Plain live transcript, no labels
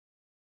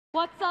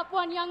What's up,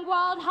 One Young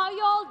World? How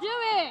y'all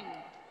doing?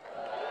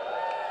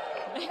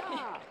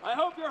 Yeah. I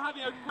hope you're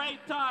having a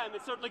great time.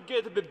 It's certainly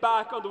good to be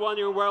back on the One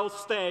Young World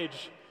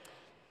stage.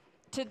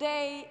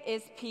 Today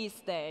is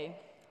Peace Day.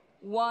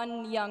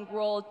 One Young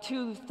World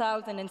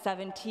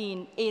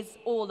 2017 is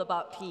all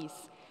about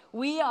peace.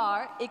 We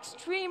are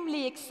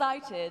extremely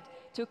excited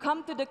to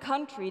come to the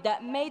country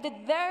that made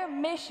it their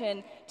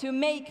mission to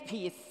make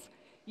peace.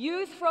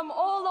 Youth from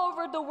all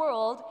over the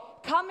world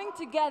coming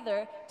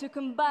together to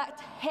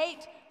combat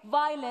hate,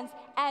 violence,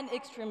 and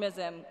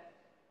extremism.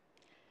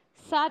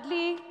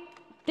 Sadly,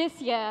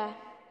 this year,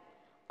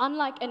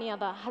 unlike any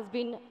other, has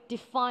been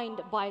defined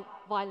by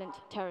violent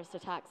terrorist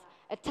attacks.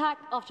 Attack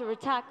after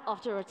attack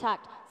after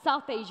attack.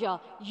 South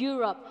Asia,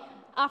 Europe,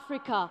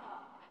 Africa,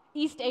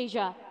 East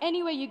Asia,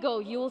 anywhere you go,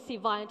 you will see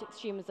violent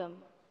extremism.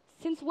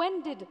 Since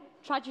when did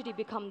tragedy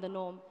become the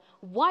norm?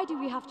 Why do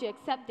we have to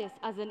accept this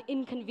as an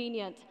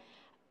inconvenient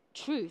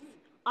truth?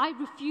 I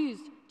refuse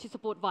to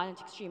support violent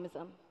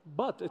extremism.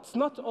 But it's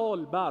not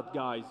all bad,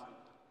 guys.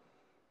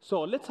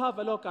 So let's have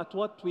a look at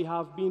what we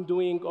have been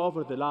doing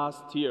over the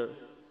last year.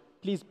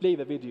 Please play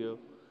the video.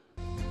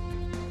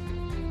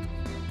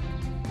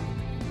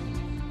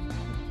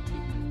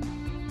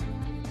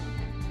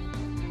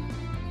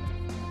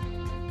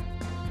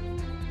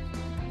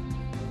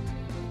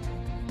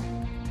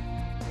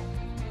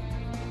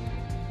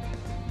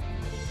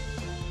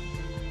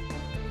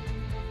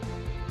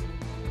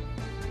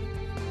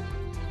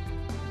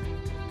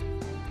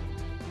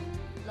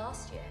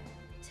 Last year,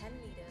 10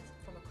 leaders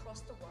from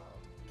across the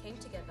world came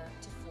together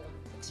to form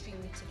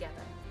Extremely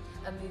Together,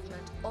 a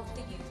movement of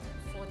the youth,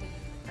 for the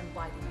youth, and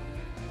by the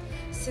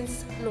youth.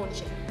 Since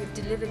launching, we've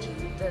delivered you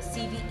the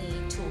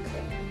CVE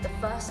Toolkit, the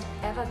first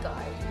ever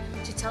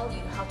guide to tell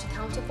you how to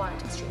counter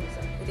violent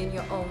extremism within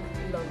your own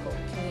local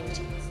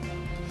communities.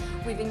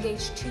 We've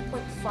engaged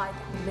 2.5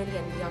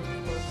 million young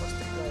people across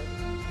the globe.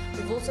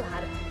 We've also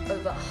had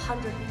over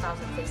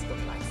 100,000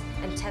 Facebook likes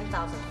and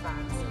 10,000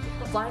 fans.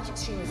 Violent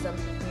extremism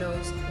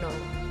knows no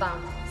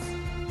boundaries.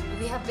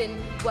 We have been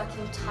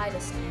working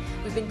tirelessly.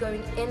 We've been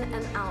going in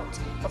and out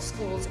of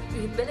schools,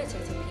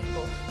 rehabilitating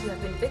people who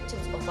have been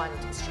victims of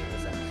violent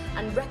extremism,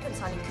 and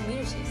reconciling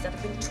communities that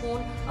have been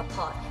torn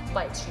apart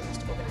by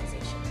extremist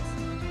organizations.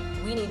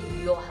 We need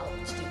your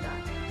help to do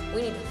that.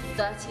 We need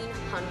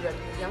 1,300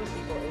 young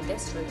people in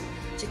this room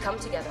to come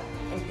together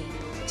and be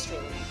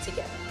extremely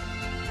together.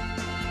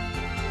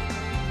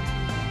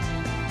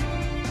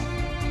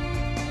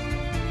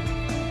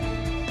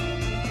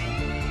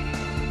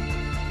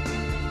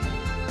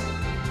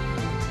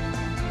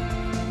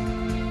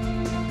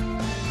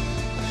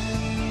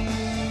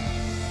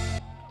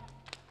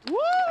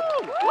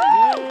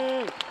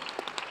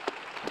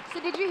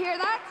 Did you hear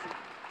that?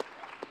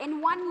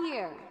 In 1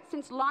 year,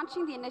 since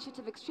launching the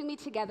initiative Extremely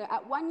Together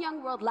at One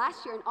Young World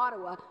last year in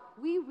Ottawa,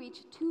 we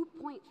reached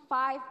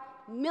 2.5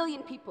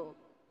 million people.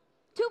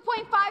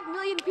 2.5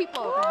 million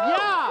people.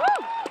 Yeah!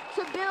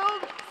 To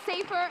build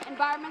safer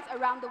environments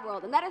around the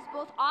world. And that is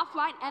both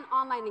offline and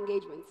online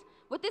engagements.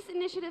 What this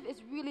initiative is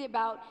really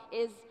about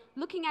is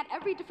looking at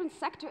every different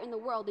sector in the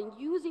world and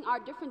using our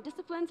different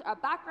disciplines, our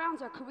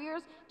backgrounds, our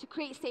careers to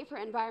create safer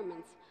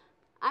environments.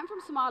 I'm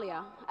from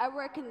Somalia. I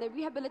work in the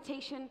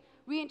rehabilitation,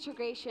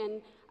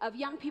 reintegration of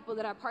young people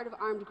that are part of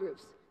armed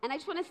groups. And I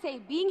just want to say,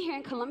 being here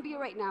in Colombia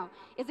right now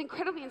is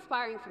incredibly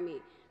inspiring for me.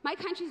 My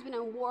country's been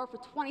in war for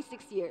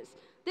 26 years.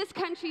 This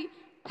country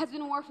has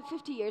been in war for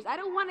 50 years. I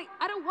don't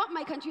want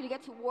my country to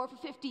get to war for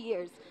 50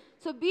 years.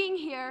 So being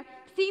here,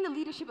 seeing the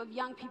leadership of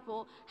young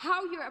people,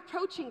 how you're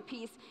approaching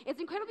peace,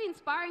 it's incredibly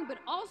inspiring, but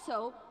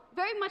also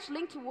very much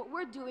linked to what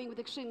we're doing with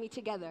Extremely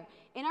Together.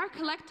 In our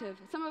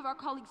collective, some of our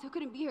colleagues who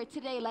couldn't be here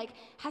today, like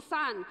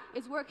Hassan,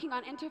 is working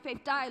on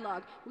interfaith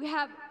dialogue. We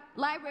have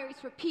libraries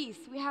for peace.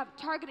 We have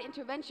targeted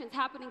interventions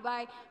happening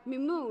by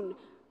Mimoun.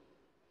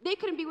 They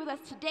couldn't be with us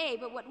today,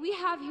 but what we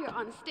have here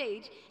on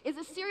stage is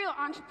a serial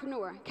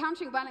entrepreneur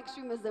countering violent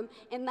extremism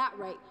in that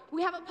right.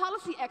 We have a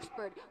policy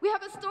expert. We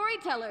have a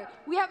storyteller.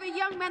 We have a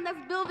young man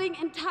that's building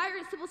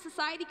entire civil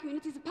society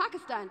communities in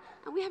Pakistan.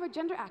 And we have a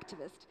gender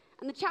activist.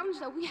 And the challenge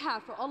that we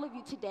have for all of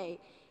you today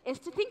is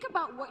to think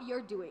about what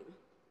you're doing.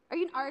 Are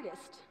you an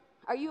artist?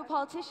 Are you a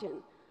politician?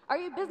 Are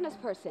you a business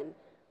person?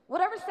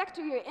 Whatever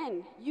sector you're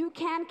in, you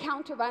can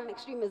counter violent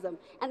extremism.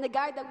 And the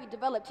guide that we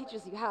developed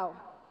teaches you how.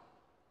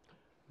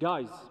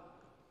 Guys,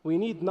 we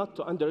need not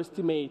to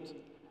underestimate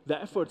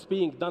the efforts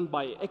being done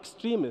by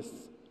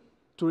extremists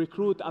to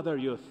recruit other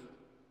youth.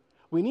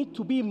 We need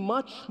to be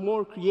much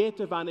more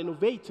creative and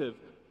innovative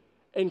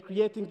in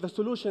creating the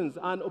solutions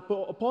and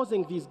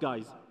opposing these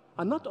guys.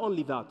 And not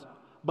only that,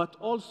 but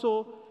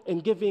also in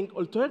giving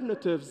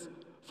alternatives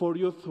for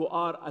youth who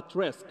are at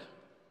risk.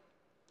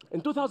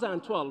 In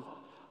 2012,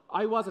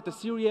 I was at a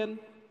Syrian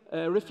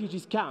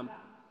refugees camp,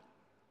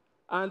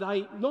 and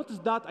I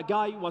noticed that a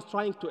guy was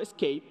trying to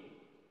escape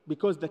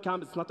because the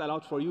camp is not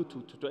allowed for you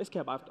to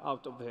escape out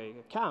of the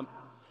camp.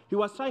 He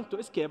was trying to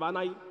escape, and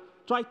I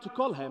tried to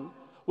call him.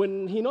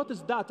 When he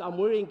noticed that I'm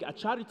wearing a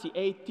charity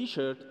aid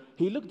t-shirt,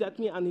 he looked at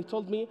me and he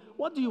told me,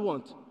 "What do you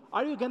want?"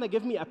 are you going to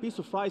give me a piece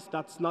of rice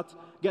that's not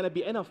going to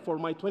be enough for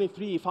my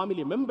 23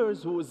 family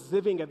members who is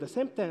living at the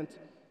same tent?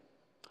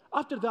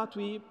 After that,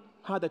 we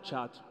had a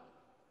chat.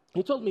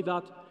 He told me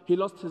that he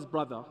lost his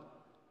brother,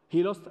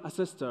 he lost a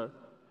sister,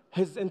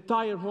 his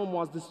entire home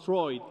was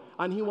destroyed,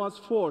 and he was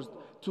forced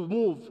to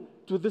move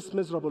to this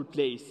miserable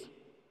place.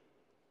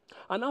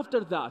 And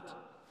after that,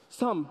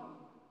 some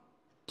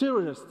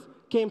terrorists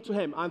came to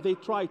him and they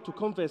tried to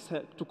convince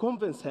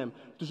him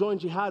to join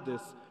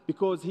jihadists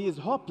because he is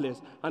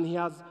hopeless and he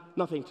has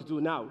nothing to do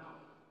now.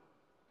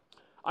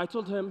 I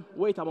told him,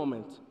 wait a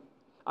moment.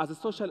 As a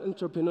social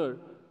entrepreneur,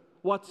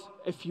 what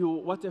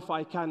if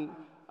I can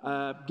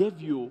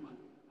give you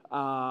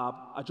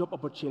a job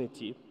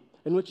opportunity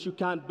in which you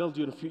can build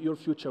your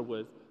future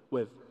with?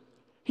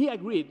 He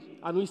agreed,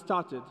 and we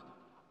started.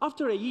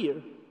 After a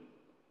year,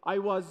 I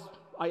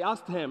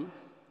asked him,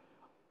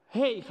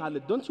 hey,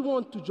 Khalid, don't you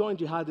want to join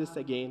jihadists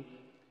again?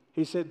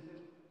 He said,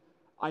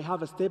 I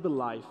have a stable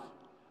life.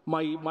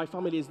 My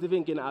family is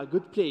living in a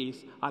good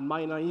place, and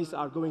my nieces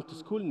are going to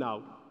school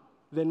now.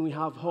 Then we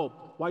have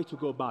hope. Why to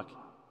go back?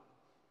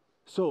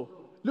 So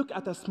look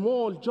at a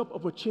small job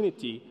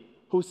opportunity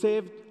who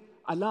saved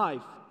a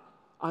life,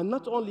 and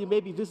not only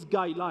maybe this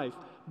guy's life,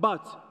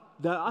 but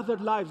the other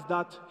lives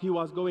that he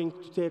was going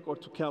to take or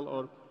to kill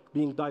or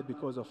being died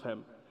because of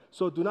him.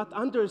 So do not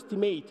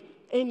underestimate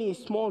any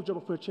small job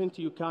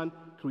opportunity you can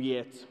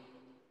create.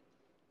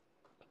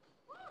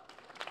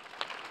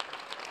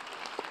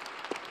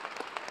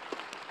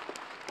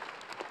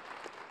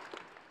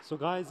 So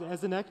guys,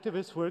 as an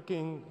activist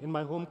working in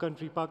my home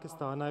country,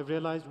 Pakistan, I've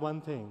realized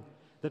one thing,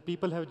 that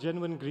people have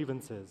genuine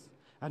grievances,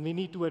 and we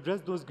need to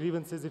address those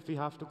grievances if we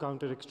have to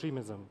counter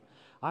extremism.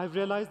 I've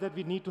realized that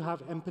we need to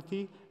have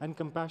empathy and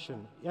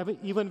compassion,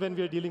 even when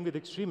we are dealing with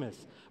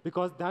extremists,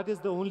 because that is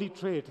the only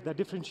trait that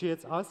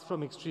differentiates us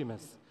from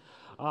extremists.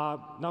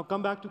 Now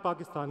come back to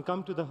Pakistan,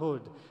 come to the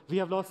hood. We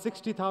have lost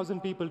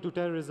 60,000 people to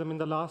terrorism in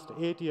the last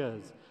 8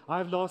 years.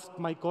 I've lost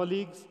my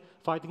colleagues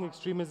fighting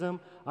extremism.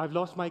 I've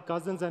lost my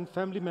cousins and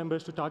family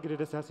members to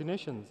targeted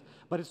assassinations.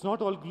 But it's not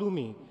all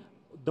gloomy.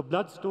 The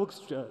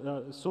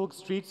blood-soaked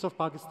streets of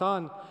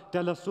Pakistan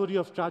tell a story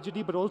of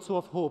tragedy, but also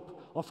of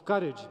hope, of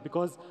courage,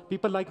 because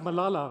people like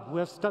Malala, who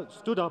have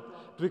stood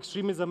up to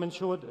extremism and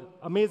showed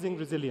amazing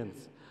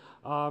resilience.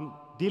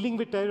 Dealing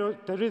with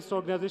terrorist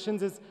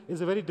organizations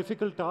is a very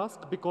difficult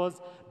task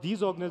because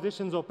these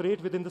organizations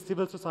operate within the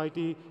civil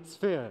society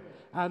sphere,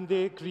 and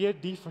they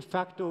create de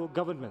facto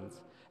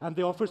governments, and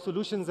they offer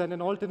solutions and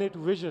an alternate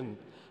vision.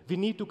 We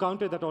need to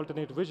counter that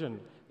alternate vision.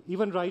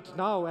 Even right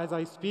now, as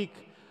I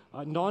speak,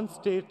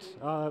 non-state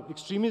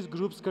extremist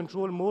groups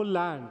control more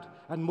land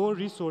and more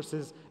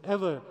resources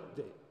ever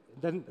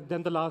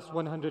than the last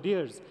 100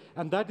 years.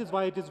 And that is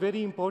why it is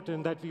very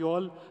important that we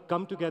all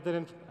come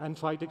together and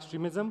fight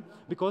extremism,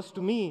 because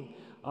to me,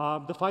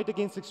 the fight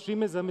against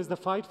extremism is the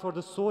fight for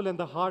the soul and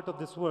the heart of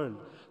this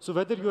world. So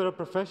whether you're a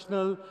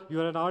professional,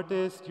 you're an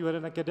artist, you're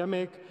an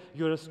academic,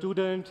 you're a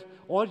student,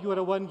 or you're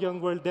a one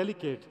young world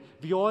delegate,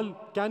 we all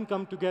can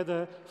come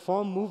together,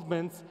 form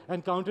movements,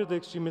 and counter the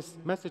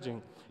extremist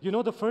messaging. You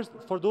know,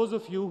 for those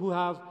of you who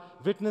have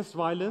witnessed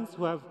violence,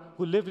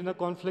 who lived in a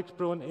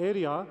conflict-prone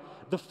area,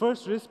 the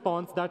first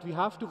response that we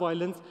have to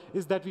violence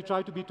is that we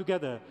try to be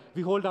together.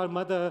 We hold our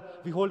mother,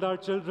 we hold our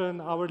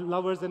children, our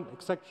lovers, and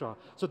etc.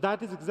 So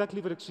that is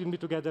exactly what Extremely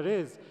Together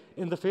is.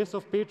 In the face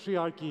of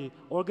patriarchy,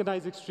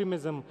 organized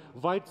extremism,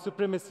 white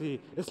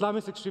supremacy,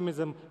 Islamist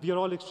extremism, we are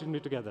all extremely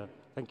together.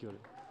 Thank you.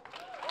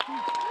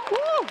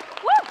 Woo!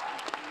 Woo!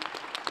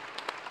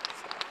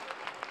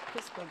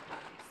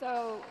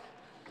 So.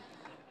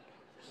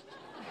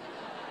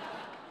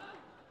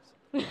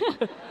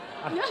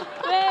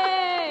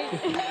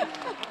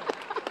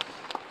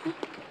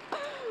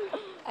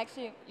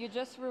 Actually, you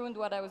just ruined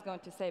what I was going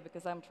to say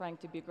because I'm trying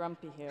to be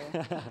grumpy here.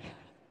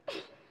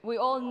 We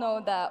all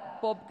know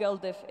that Bob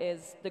Geldof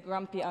is the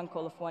grumpy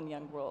uncle of One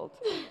Young World.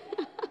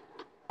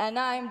 And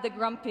I'm the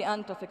grumpy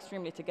aunt of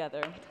Extremely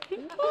Together.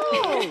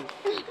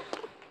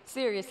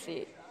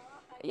 Seriously.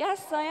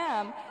 Yes, I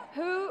am.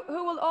 Who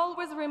will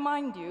always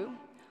remind you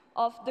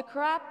of the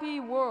crappy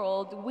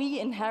world we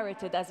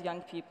inherited as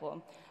young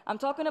people. I'm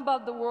talking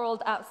about the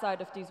world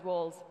outside of these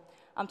walls.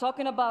 I'm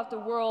talking about the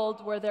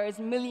world where there is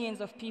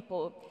millions of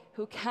people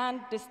who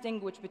can't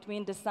distinguish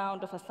between the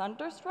sound of a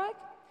thunderstrike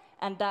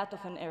and that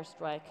of an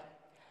airstrike.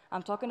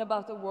 I'm talking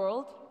about a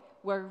world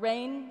where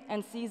rain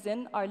and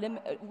snow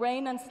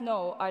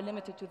are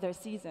limited to their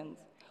seasons,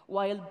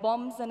 while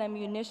bombs and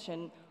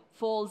ammunition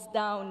falls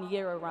down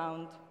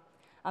year-round.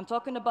 I'm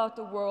talking about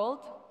a world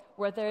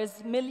where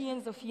there's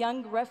millions of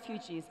young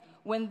refugees.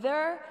 When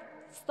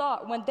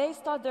they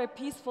start their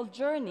peaceful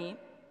journey,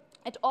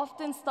 it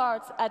often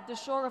starts at the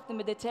shore of the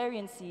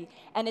Mediterranean Sea,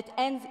 and it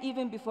ends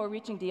even before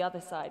reaching the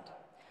other side.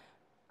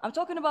 I'm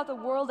talking about a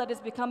world that is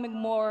becoming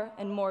more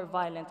and more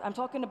violent. I'm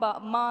talking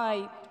about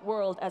my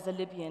world as a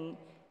Libyan,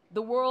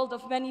 the world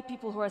of many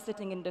people who are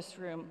sitting in this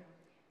room.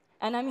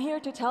 And I'm here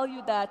to tell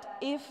you that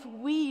if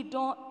we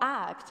don't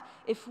act,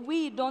 if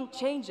we don't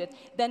change it,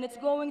 then it's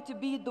going to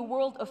be the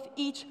world of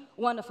each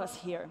one of us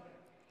here.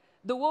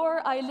 The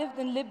war I lived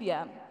in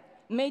Libya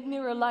made me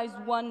realize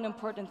one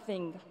important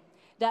thing,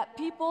 that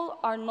people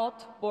are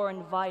not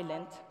born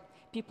violent,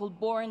 people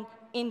born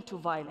into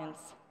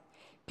violence.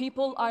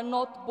 People are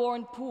not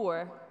born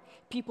poor,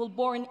 people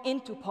born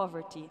into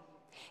poverty.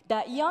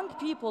 That young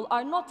people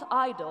are not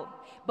idle,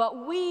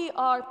 but we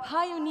are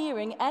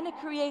pioneering and a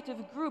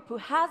creative group who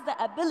has the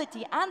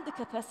ability and the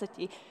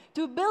capacity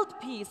to build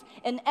peace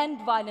and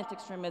end violent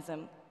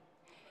extremism.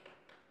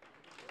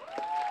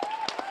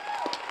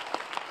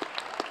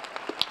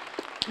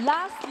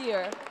 Last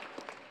year,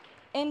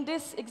 in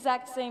this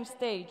exact same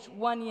stage,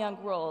 One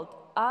Young World,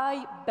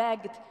 I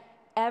begged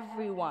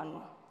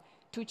everyone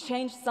to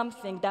change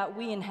something that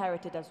we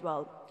inherited as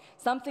well,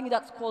 something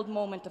that's called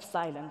moment of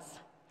silence.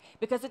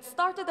 Because it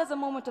started as a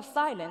moment of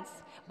silence,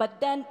 but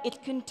then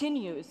it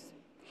continues.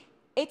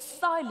 It's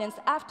silence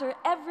after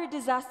every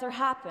disaster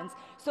happens.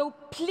 So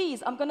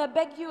please, I'm gonna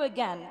beg you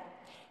again,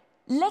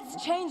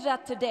 let's change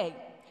that today.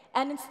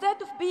 And instead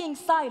of being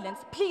silent,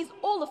 please,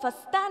 all of us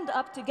stand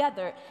up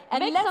together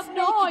and Make let's some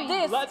make noise.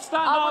 this Let's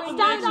stand our up and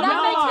new make some Stand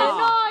up, make some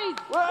noise.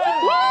 noise!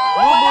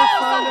 No more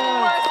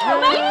silence!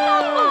 Make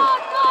some more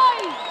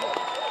noise!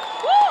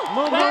 Woo!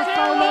 No more Let's hear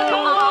silence!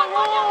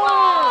 One Young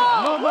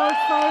World. No more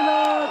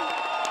silence!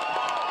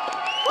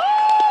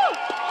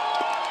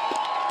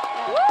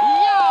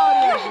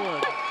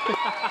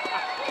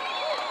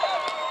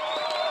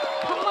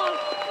 Come on,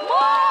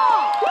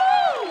 more!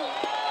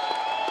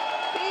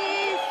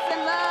 Peace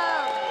and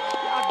love.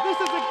 Yeah, this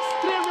is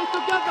extremely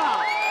together.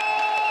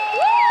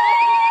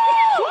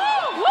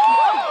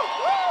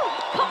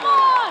 Come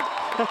on!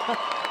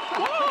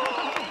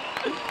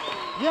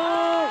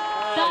 Yeah!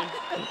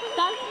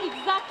 That's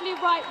exactly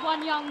right,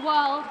 One Young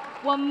World.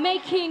 We're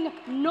making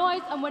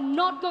noise and we're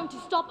not going to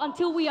stop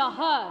until we are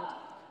heard.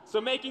 So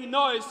making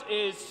noise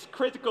is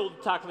critical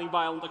to tackling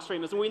violent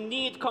extremism. We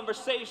need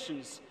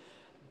conversations.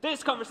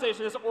 This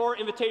conversation is our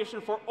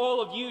invitation for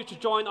all of you to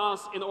join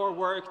us in our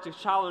work to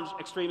challenge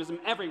extremism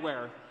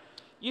everywhere.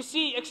 You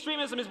see,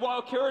 extremism is what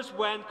occurs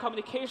when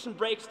communication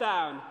breaks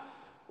down,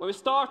 when we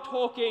start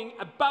talking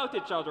about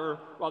each other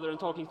rather than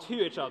talking to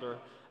each other,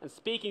 and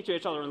speaking to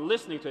each other and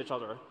listening to each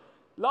other.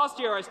 Last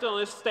year, I stood on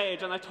this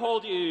stage and I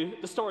told you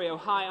the story of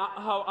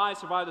how I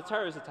survived a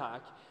terrorist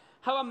attack.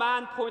 How a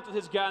man pointed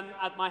his gun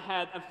at my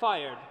head and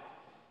fired.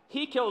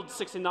 He killed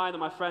 69 of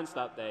my friends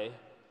that day,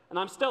 and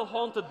I'm still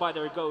haunted by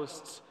their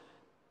ghosts,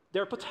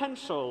 their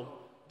potential.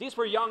 These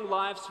were young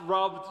lives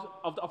robbed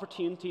of the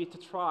opportunity to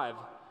thrive.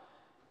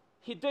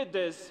 He did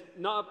this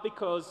not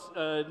because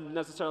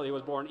necessarily he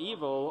was born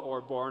evil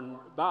or born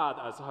bad,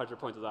 as Hajer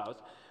pointed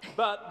out,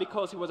 but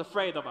because he was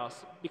afraid of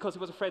us, because he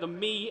was afraid of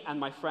me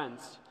and my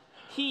friends.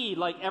 He,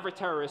 like every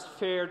terrorist,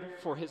 feared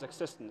for his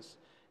existence.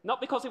 Not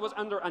because he was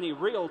under any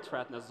real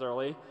threat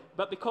necessarily,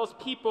 but because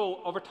people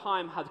over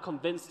time had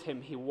convinced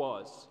him he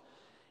was.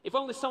 If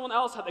only someone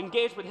else had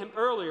engaged with him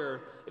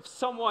earlier, if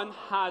someone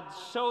had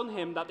shown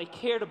him that they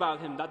cared about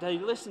him, that they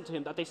listened to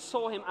him, that they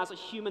saw him as a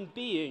human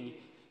being,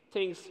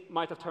 things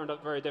might have turned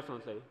out very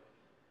differently.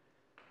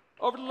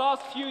 Over the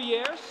last few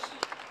years,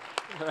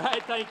 all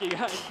right, thank you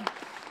guys.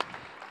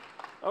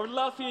 Over the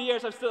last few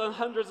years, I've stood on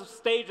hundreds of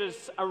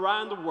stages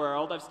around the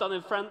world. I've stood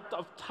in front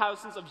of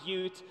thousands of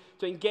youth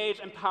to engage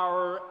and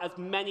empower as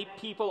many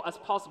people as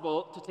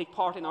possible to take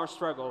part in our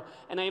struggle.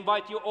 And I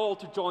invite you all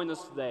to join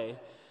us today.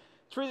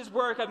 Through this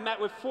work, I've met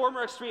with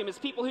former extremists,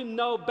 people who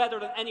know better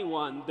than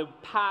anyone the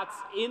paths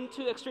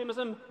into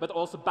extremism, but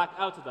also back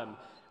out of them.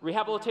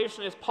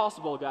 Rehabilitation is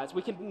possible, guys.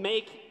 We can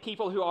make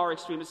people who are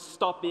extremists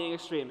stop being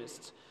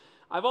extremists.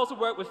 I've also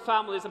worked with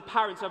families and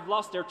parents who have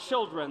lost their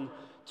children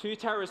to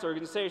terrorist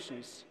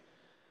organizations.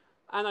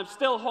 And I'm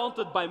still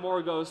haunted by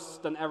more ghosts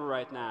than ever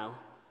right now,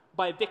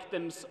 by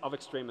victims of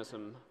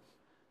extremism.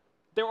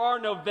 There are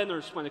no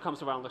winners when it comes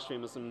to violent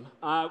extremism.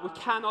 We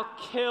cannot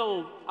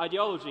kill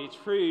ideology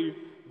through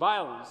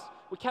violence.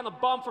 We cannot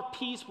bomb for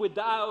peace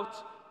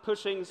without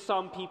pushing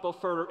some people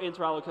further into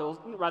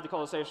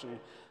radicalisation.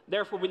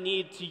 Therefore, we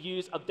need to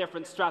use a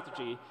different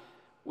strategy.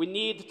 We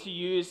need to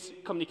use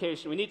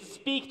communication. We need to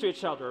speak to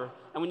each other,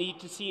 and we need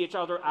to see each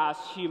other as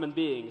human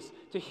beings,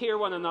 to hear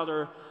one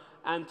another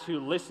and to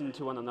listen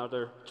to one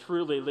another,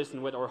 truly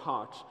listen with our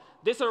heart.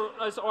 This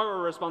is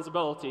our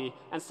responsibility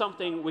and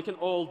something we can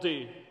all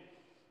do.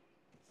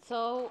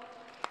 So,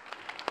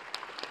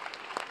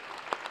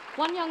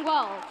 One Young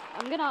World,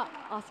 I'm going to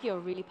ask you a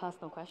really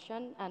personal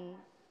question, and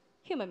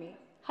humor me.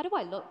 How do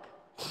I look?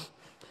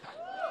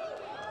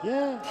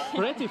 Yeah.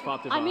 Pretty,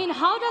 Fatima. I mean,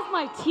 how does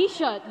my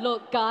t-shirt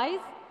look, guys?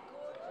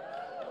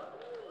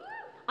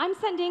 I'm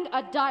sending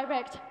a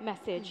direct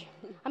message.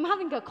 I'm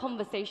having a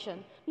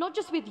conversation, not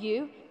just with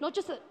you, not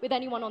just with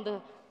anyone on the,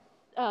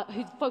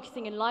 who's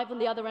focusing in live on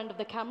the other end of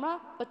the camera,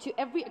 but to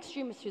every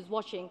extremist who's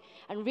watching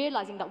and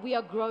realizing that we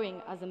are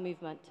growing as a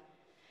movement.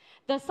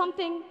 There's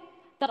something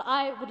that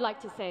I would like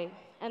to say,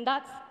 and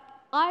that's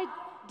I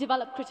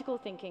develop critical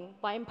thinking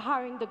by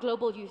empowering the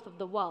global youth of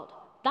the world.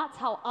 That's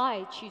how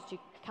I choose to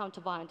counter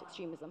violent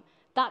extremism.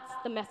 That's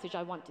the message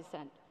I want to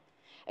send.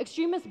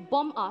 Extremists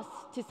bomb us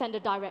to send a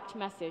direct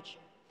message.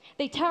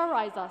 They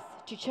terrorize us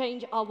to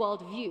change our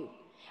worldview.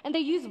 And they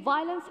use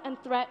violence and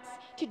threats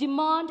to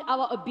demand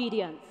our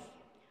obedience.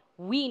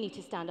 We need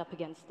to stand up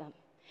against them.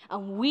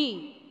 And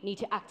we need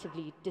to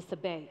actively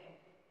disobey.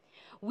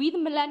 We, the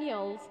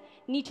millennials,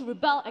 need to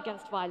rebel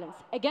against violence,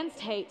 against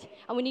hate,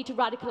 and we need to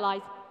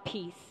radicalize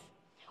peace.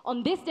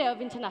 On this day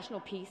of international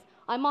peace,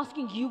 I'm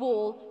asking you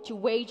all to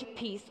wage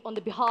peace on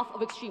the behalf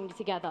of Extremely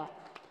Together.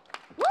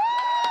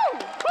 Woo!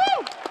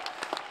 Woo!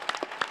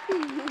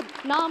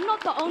 Now, I'm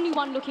not the only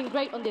one looking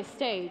great on this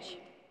stage.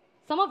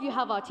 Some of you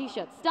have our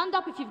t-shirts. Stand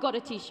up if you've got a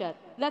t-shirt.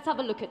 Let's have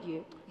a look at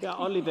you. Yeah,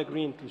 only the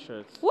green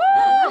t-shirts. Woo!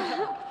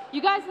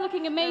 You guys are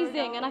looking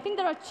amazing, and I think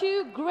there are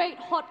two great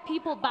hot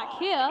people back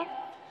here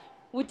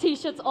with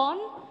t-shirts on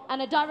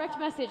and a direct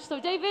message. So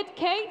David,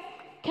 Kate,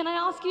 can I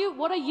ask you,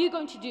 what are you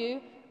going to do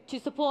to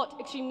support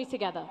Extremely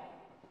Together?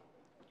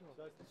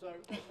 So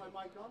is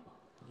my mic on?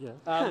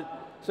 Yeah.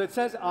 So it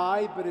says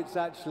I, but it's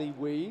actually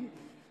we.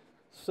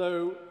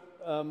 So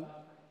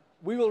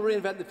we will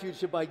reinvent the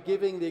future by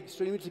giving the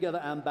Extremely Together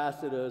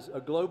ambassadors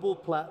a global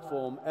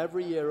platform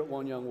every year at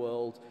One Young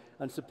World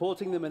and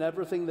supporting them in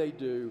everything they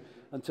do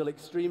until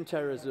extreme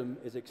terrorism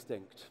is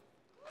extinct.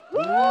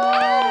 Woo!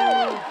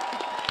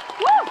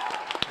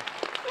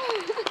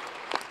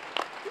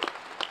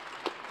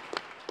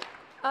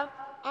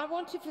 I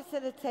want to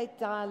facilitate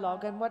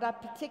dialogue, and what I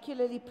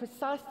particularly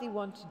precisely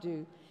want to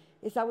do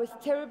is I was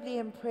terribly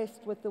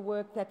impressed with the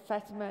work that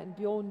Fatima and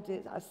Bjørn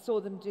did. I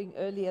saw them doing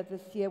earlier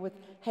this year with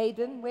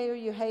Hayden. Where are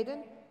you,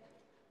 Hayden?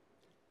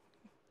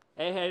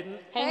 Hey, Hayden.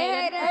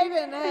 Hey,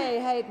 Hayden, hey,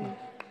 Hayden.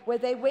 Where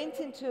they went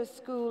into a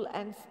school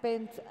and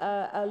spent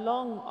a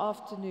long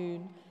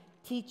afternoon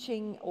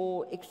teaching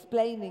or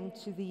explaining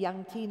to the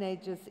young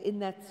teenagers in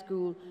that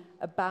school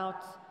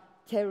about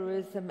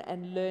terrorism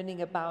and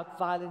learning about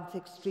violent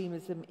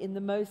extremism in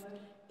the most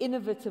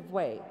innovative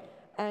way.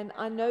 And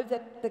I know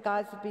that the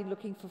guys have been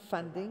looking for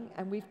funding,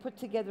 and we've put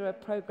together a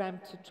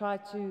program to try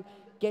to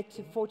get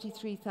to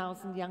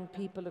 43,000 young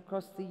people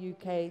across the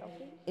UK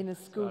in a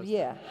school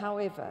year.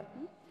 However,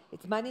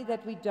 it's money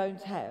that we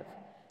don't have.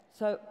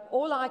 So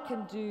all I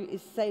can do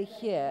is say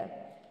here,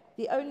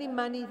 the only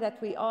money that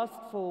we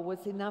asked for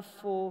was enough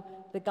for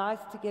the guys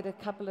to get a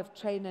couple of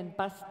train and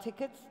bus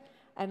tickets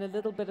and a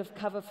little bit of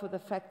cover for the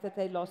fact that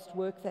they lost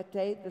work that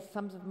day. The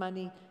sums of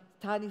money,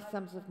 tiny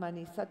sums of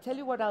money. So I'll tell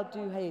you what I'll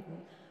do, Hayden.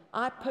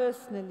 I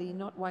personally,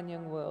 not One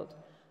Young World,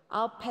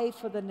 I'll pay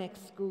for the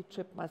next school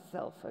trip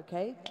myself,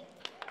 okay?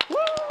 Woo!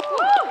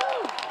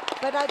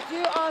 But I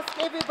do ask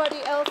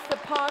everybody else, the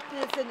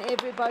partners and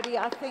everybody,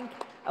 I think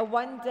a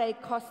one-day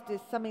cost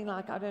is something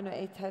like, I don't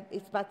know,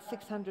 it's about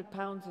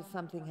 £600 or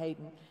something,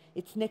 Hayden.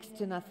 It's next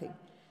to nothing.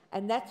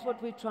 And that's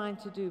what we're trying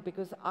to do,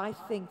 because I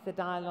think the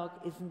dialogue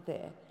isn't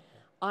there.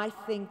 I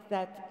think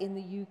that in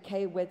the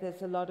UK, where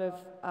there's a lot of,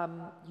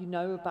 you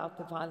know about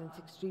the violent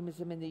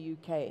extremism in the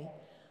UK,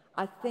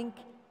 I think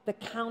the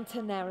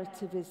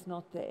counter-narrative is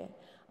not there.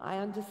 I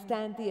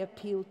understand the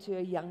appeal to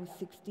a young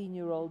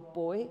 16-year-old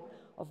boy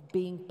of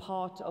being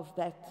part of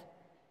that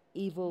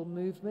evil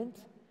movement.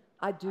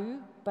 I do,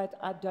 but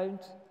I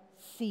don't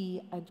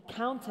see a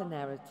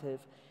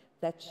counter-narrative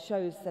that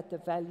shows that the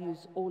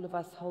values all of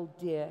us hold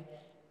dear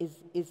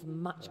is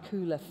much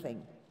cooler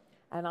thing.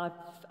 And I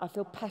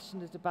feel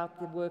passionate about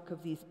the work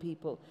of these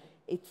people.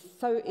 It's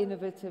so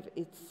innovative,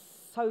 it's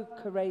so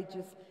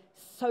courageous,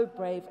 so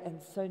brave,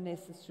 and so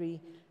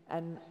necessary.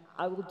 And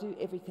I will do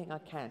everything I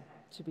can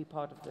to be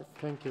part of this.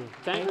 Thank you.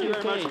 Thank you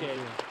very much, Kate.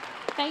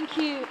 Thank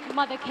you,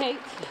 Mother Kate,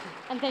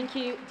 and thank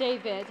you,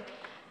 David,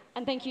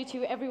 and thank you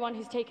to everyone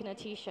who's taken a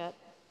t-shirt.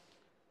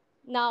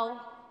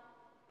 Now,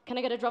 can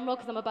I get a drum roll,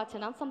 because I'm about to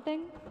announce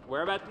something?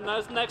 We're about to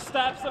announce the next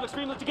steps of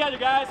Extremely Together,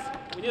 guys.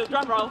 We need a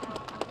drum roll.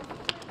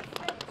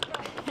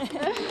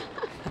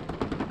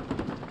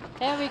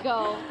 There we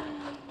go.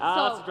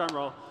 That's a drum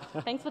roll.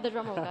 Thanks for the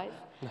drum roll, guys.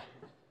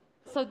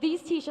 So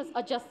these t-shirts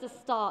are just the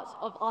start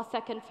of our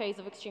second phase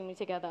of Extremely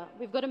Together.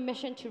 We've got a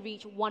mission to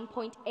reach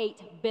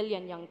 1.8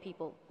 billion young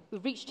people.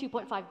 We've reached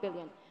 2.5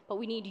 billion, but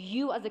we need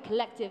you as a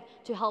collective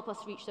to help us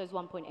reach those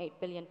 1.8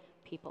 billion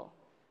people.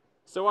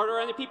 So are there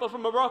any people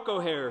from Morocco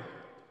here?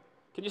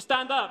 Can you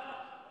stand up?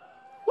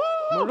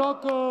 Woo!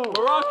 Morocco!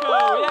 Morocco,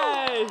 Woo!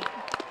 yay!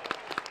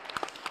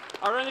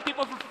 Are there any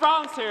people from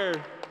France here?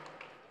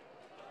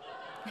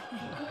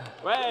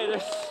 Wait,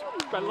 there's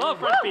quite a lot of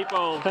French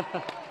people.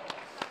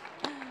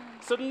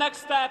 So the next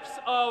steps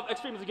of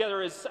Extremely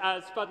Together is,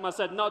 as Fatima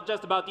said, not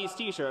just about these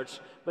t-shirts,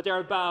 but they're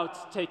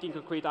about taking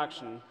concrete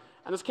action.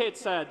 And as Kate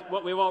said,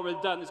 what we've already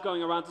done is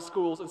going around to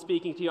schools and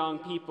speaking to young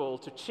people,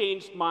 to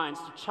change minds,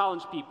 to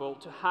challenge people,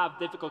 to have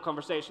difficult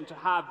conversation, to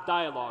have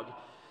dialogue.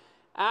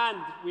 And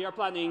we are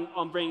planning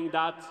on bringing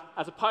that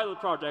as a pilot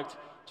project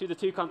to the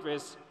two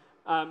countries,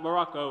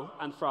 Morocco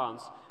and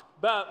France.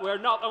 But we're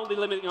not only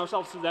limiting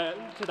ourselves to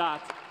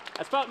that.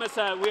 As Fatima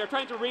said, we are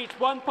trying to reach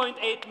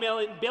 1.8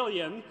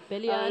 billion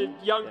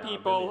young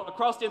people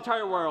across the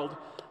entire world.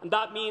 And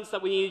that means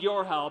that we need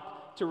your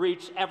help to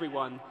reach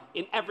everyone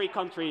in every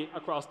country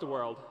across the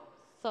world.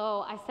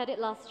 So I said it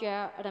last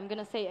year, and I'm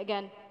going to say it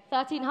again.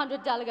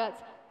 1,300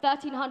 delegates,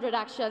 1,300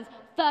 actions,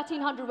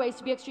 1300 ways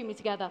to be extremely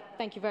together.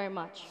 Thank you very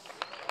much.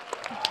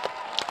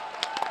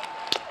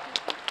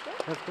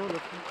 Let's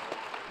go.